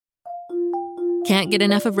Can't get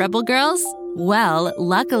enough of Rebel Girls? Well,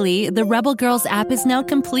 luckily, the Rebel Girls app is now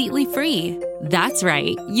completely free. That's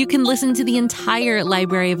right, you can listen to the entire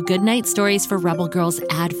library of goodnight stories for Rebel Girls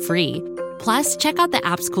ad-free. Plus, check out the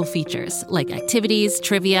app's cool features like activities,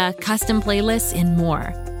 trivia, custom playlists, and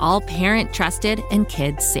more. All parent-trusted and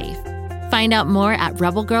kids-safe. Find out more at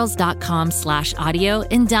rebelgirls.com/audio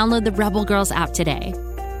and download the Rebel Girls app today.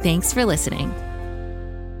 Thanks for listening.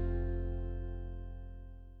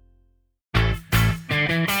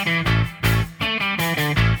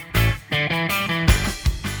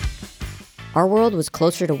 Our world was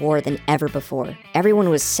closer to war than ever before. Everyone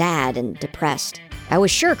was sad and depressed. I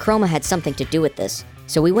was sure Chroma had something to do with this,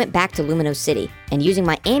 so we went back to Lumino City, and using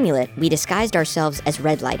my amulet, we disguised ourselves as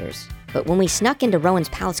Red Lighters. But when we snuck into Rowen's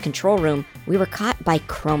palace control room, we were caught by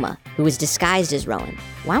Chroma, who was disguised as Rowen.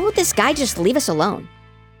 Why won't this guy just leave us alone?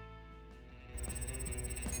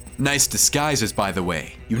 Nice disguises, by the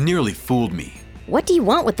way. You nearly fooled me. What do you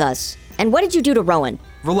want with us? And what did you do to Rowen?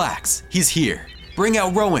 Relax, he's here. Bring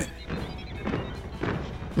out Rowen.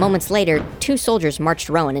 Moments later, 2 soldiers marched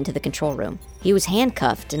Rowen into the control room. He was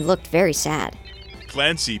handcuffed and looked very sad.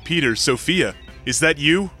 Clancy, Peter, Sophia, is that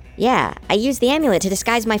you? Yeah, I used the amulet to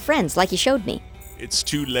disguise my friends like you showed me. It's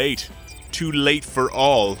too late. Too late for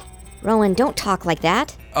all. Rowen, don't talk like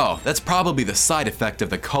that. Oh, that's probably the side effect of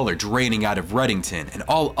the color draining out of Reddington and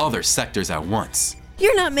all other sectors at once.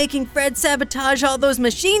 You're not making Fred sabotage all those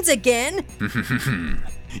machines again!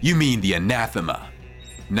 You mean the Anathema?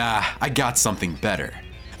 Nah, I got something better.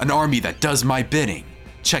 An army that does my bidding.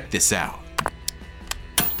 Check this out.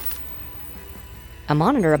 A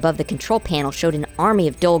monitor above the control panel showed an army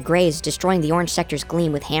of dull grays destroying the orange sector's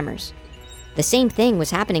gleam with hammers. The same thing was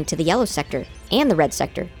happening to the yellow sector, and the red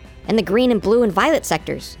sector, and the green and blue and violet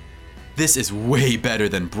sectors. This is way better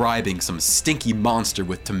than bribing some stinky monster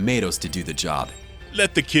with tomatoes to do the job.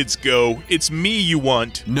 Let the kids go. It's me you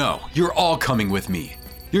want. No, you're all coming with me.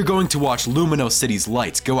 You're going to watch Lumino City's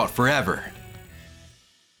lights go out forever.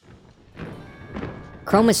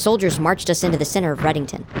 Chroma's soldiers marched us into the center of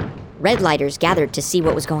Reddington. Red Lighters gathered to see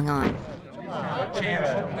what was going on.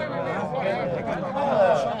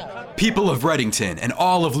 People of Reddington and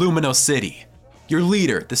all of Lumino City. Your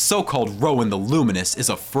leader, the so-called Rowen the Luminous, is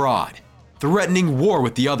a fraud, threatening war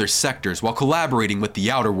with the other sectors while collaborating with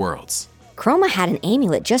the Outer Worlds. Chroma had an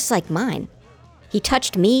amulet just like mine. He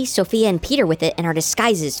touched me, Sophia, and Peter with it, and our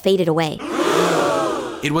disguises faded away.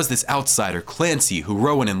 It was this outsider, Clancy, who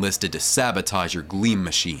Rowen enlisted to sabotage your gleam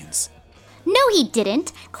machines. No, he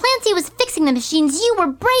didn't. Clancy was fixing the machines you were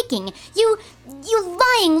breaking. You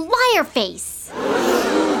lying liar face.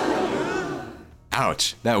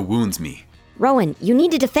 Ouch, that wounds me. Rowen, you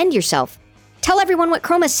need to defend yourself. Tell everyone what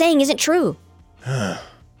Chroma's saying isn't true.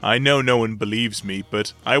 I know no one believes me,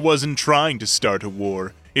 but I wasn't trying to start a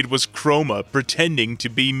war. It was Chroma pretending to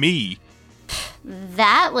be me.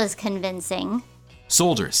 That was convincing.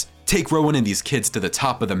 Soldiers, take Rowen and these kids to the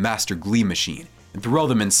top of the master gleam machine and throw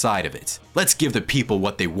them inside of it. Let's give the people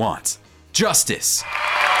what they want. Justice!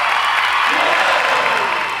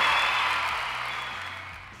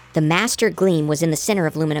 The master gleam was in the center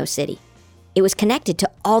of Lumino City. It was connected to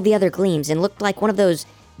all the other gleams and looked like one of those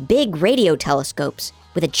big radio telescopes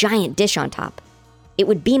with a giant dish on top. It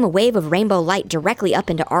would beam a wave of rainbow light directly up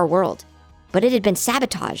into our world, but it had been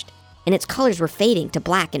sabotaged, and its colors were fading to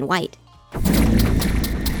black and white.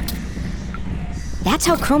 That's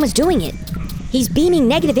how Chroma's doing it. He's beaming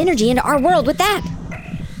negative energy into our world with that.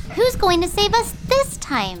 Who's going to save us this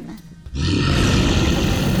time?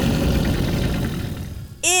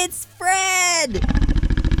 It's Fred!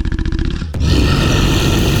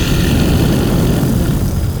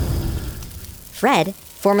 Fred,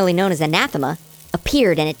 formerly known as Anathema,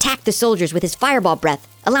 appeared and attacked the soldiers with his fireball breath,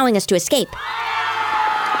 allowing us to escape.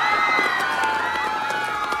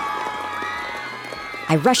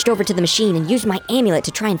 I rushed over to the machine and used my amulet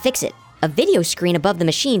to try and fix it. A video screen above the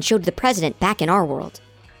machine showed the president back in our world.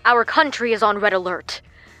 Our country is on red alert.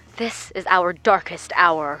 This is our darkest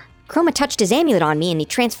hour. Chroma touched his amulet on me and he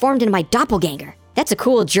transformed into my doppelganger. That's a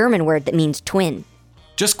cool German word that means twin.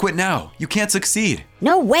 Just quit now. You can't succeed.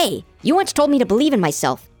 No way! You once told me to believe in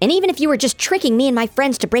myself. And even if you were just tricking me and my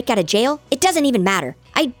friends to break out of jail, it doesn't even matter.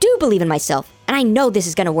 I do believe in myself, and I know this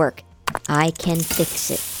is gonna work. I can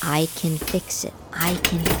fix it. I can fix it. I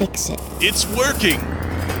can fix it. It's working!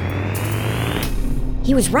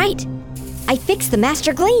 He was right. I fixed the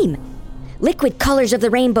Master Gleam. Liquid colors of the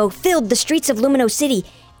rainbow filled the streets of Lumino City,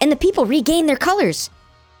 and the people regained their colors.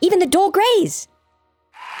 Even the dull grays.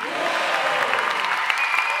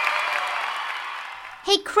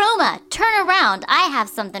 Hey, Chroma, turn around. I have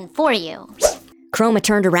something for you. Chroma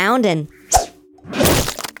turned around and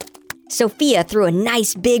Sophia threw a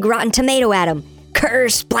nice big rotten tomato at him.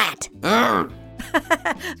 Splat!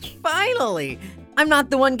 Finally! I'm not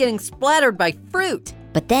the one getting splattered by fruit.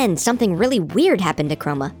 But then something really weird happened to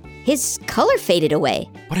Chroma. His color faded away.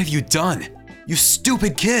 What have you done? You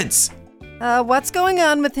stupid kids! What's going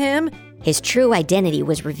on with him? His true identity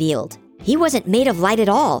was revealed. He wasn't made of light at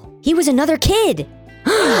all. He was another kid.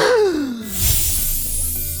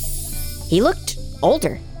 He looked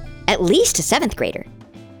older, at least a 7th grader.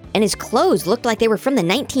 And his clothes looked like they were from the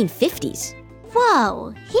 1950s.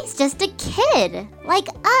 Whoa, he's just a kid, like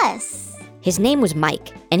us. His name was Mike,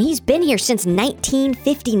 and he's been here since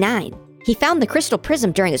 1959. He found the crystal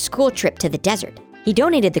prism during a school trip to the desert. He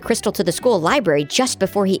donated the crystal to the school library just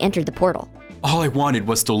before he entered the portal. All I wanted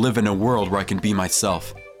was to live in a world where I can be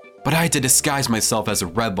myself. But I had to disguise myself as a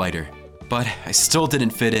red lighter. But I still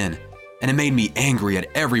didn't fit in, and it made me angry at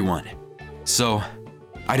everyone. So,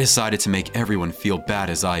 I decided to make everyone feel bad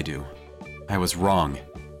as I do. I was wrong.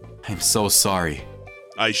 I'm so sorry.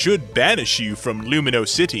 I should banish you from Lumino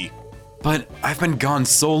City. But I've been gone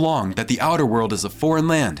so long that the outer world is a foreign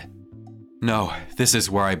land. No, this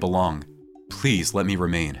is where I belong. Please let me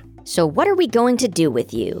remain. So what are we going to do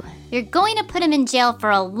with you? You're going to put him in jail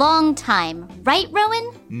for a long time, right,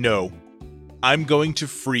 Rowen? No. I'm going to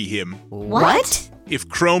free him. What? If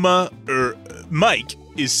Mike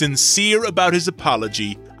is sincere about his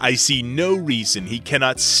apology, I see no reason he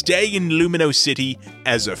cannot stay in Lumino City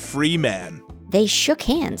as a free man. They shook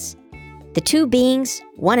hands. The two beings,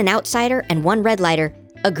 one an outsider and one red lighter,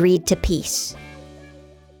 agreed to peace.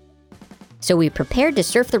 So we prepared to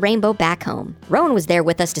surf the rainbow back home. Rowen was there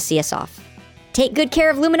with us to see us off. Take good care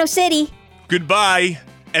of Lumino City. Goodbye,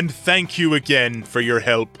 and thank you again for your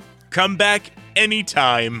help. Come back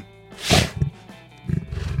anytime.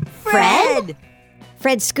 Fred?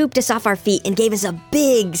 Fred scooped us off our feet and gave us a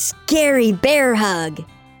big, scary bear hug.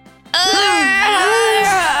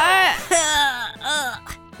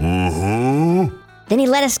 Then he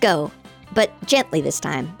let us go, but gently this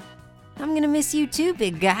time. I'm gonna miss you too,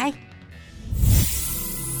 big guy.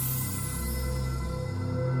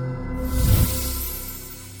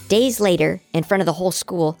 Days later, in front of the whole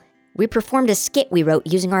school, we performed a skit we wrote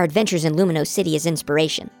using our adventures in Lumino City as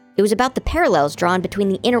inspiration. It was about the parallels drawn between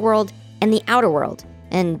the inner world and the outer world,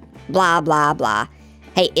 and blah, blah, blah.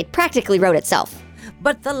 Hey, it practically wrote itself.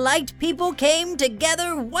 But the light people came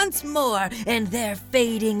together once more, and their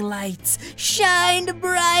fading lights shined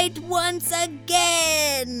bright once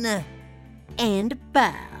again. And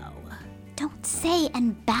bow. Don't say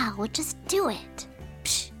and bow, just do it.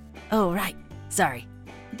 Psh. Oh, right. Sorry.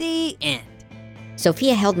 The end.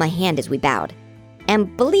 Sophia held my hand as we bowed.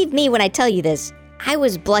 And believe me when I tell you this, I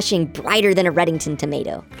was blushing brighter than a Reddington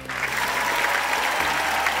tomato.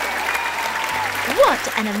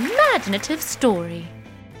 What an imaginative story.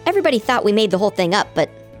 Everybody thought we made the whole thing up, but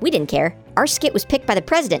we didn't care. Our skit was picked by the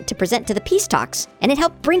president to present to the peace talks, and it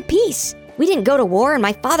helped bring peace. We didn't go to war, and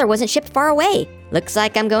my father wasn't shipped far away. Looks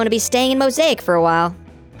like I'm going to be staying in Mosaic for a while.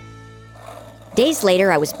 Days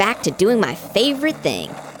later, I was back to doing my favorite thing,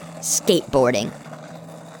 skateboarding.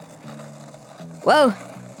 Whoa.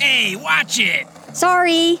 Hey, watch it!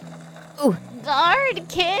 Sorry. Ooh. Guard,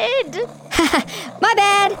 kid! My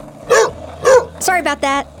bad. Sorry about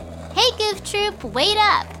that. Hey, Goof Troop, wait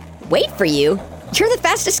up. Wait for you? You're the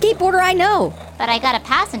fastest skateboarder I know. But I got a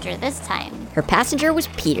passenger this time. Her passenger was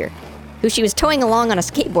Peter, who she was towing along on a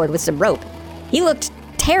skateboard with some rope. He looked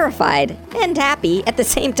terrified and happy at the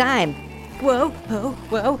same time. Whoa,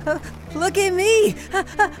 look at me.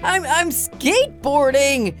 I'm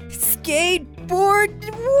skateboarding. Skateboard,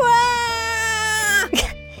 wow!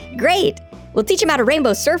 Great. We'll teach him how to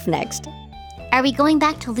rainbow surf next. Are we going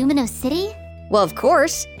back to Lumino City? Well, of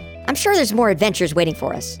course. I'm sure there's more adventures waiting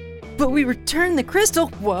for us. But we returned the crystal,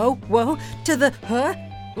 to the,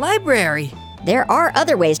 library. There are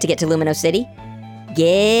other ways to get to Lumino City.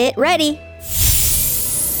 Get ready.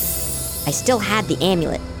 I still had the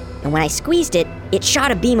amulet, and when I squeezed it, it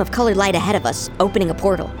shot a beam of colored light ahead of us, opening a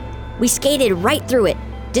portal. We skated right through it,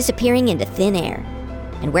 disappearing into thin air.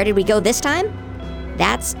 And where did we go this time?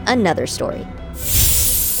 That's another story.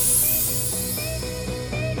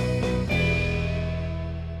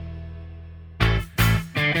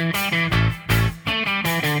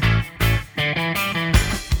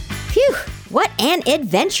 Phew, what an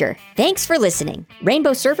adventure! Thanks for listening.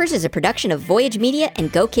 Rainbow Surfers is a production of Voyage Media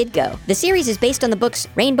and Go Kid Go. The series is based on the books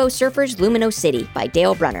Rainbow Surfers Lumino City by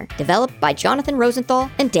Dale Brunner, developed by Jonathan Rosenthal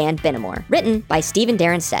and Dan Benamor, written by Stephen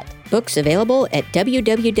Darren Sett. Books available at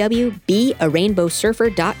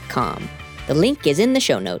www.bearainbowsurfer.com. The link is in the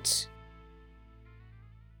show notes.